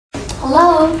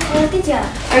Hello. Hello, teacher.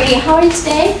 Okay, how are you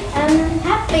today? I'm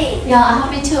happy. Yeah, I'm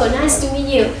happy too. Nice to meet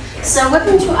you. So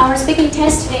welcome to our speaking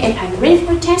test today, and are you ready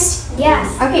for the test? Yes.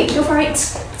 Okay, go for it.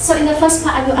 So in the first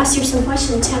part, I will ask you some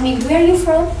questions. Tell me, where are you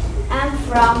from? I'm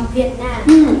from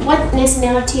Vietnam. What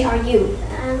nationality are you?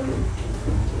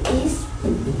 Is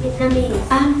Vietnamese.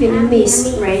 I'm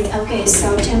Vietnamese. Right. Okay,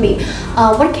 so tell me,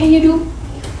 what can you do?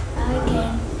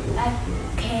 I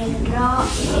can draw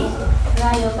and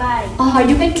ride a bike. Oh,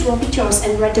 you can draw pictures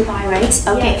and ride the bike, right?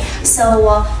 Okay. Yes.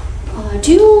 So,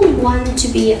 do you want to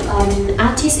be an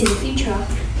artist in the future?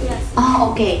 Yes.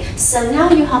 Oh, okay. So now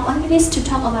you have 1 minute to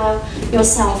talk about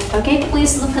yourself. Okay,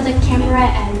 please look at the camera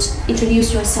and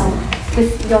introduce yourself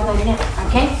with your name.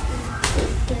 Okay.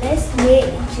 Let me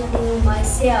introduce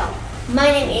myself.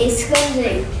 My name is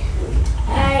Khương.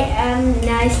 I am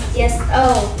 9 years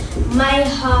old. My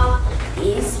hair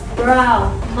is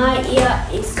brown. My ear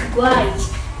is white.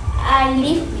 I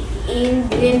live in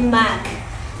Denmark.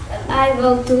 I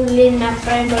go to Lena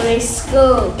Primary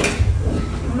School.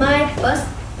 My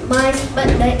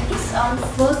birthday is on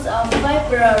 4th of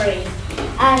February.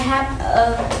 I have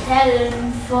a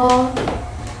talent for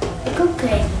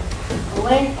cooking.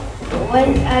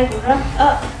 When I grow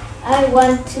up, I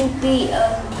want to be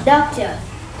a doctor.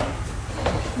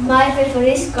 My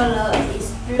favorite color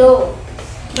is blue.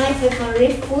 My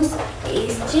favorite food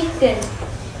is chicken.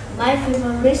 My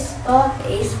favorite sport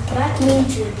is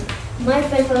badminton. My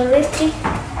favorite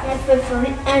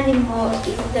animal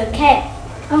is the cat.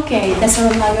 Okay, that's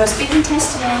all about your speaking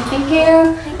test today. Thank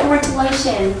you.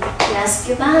 Congratulations. Yes,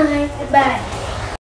 goodbye. Goodbye.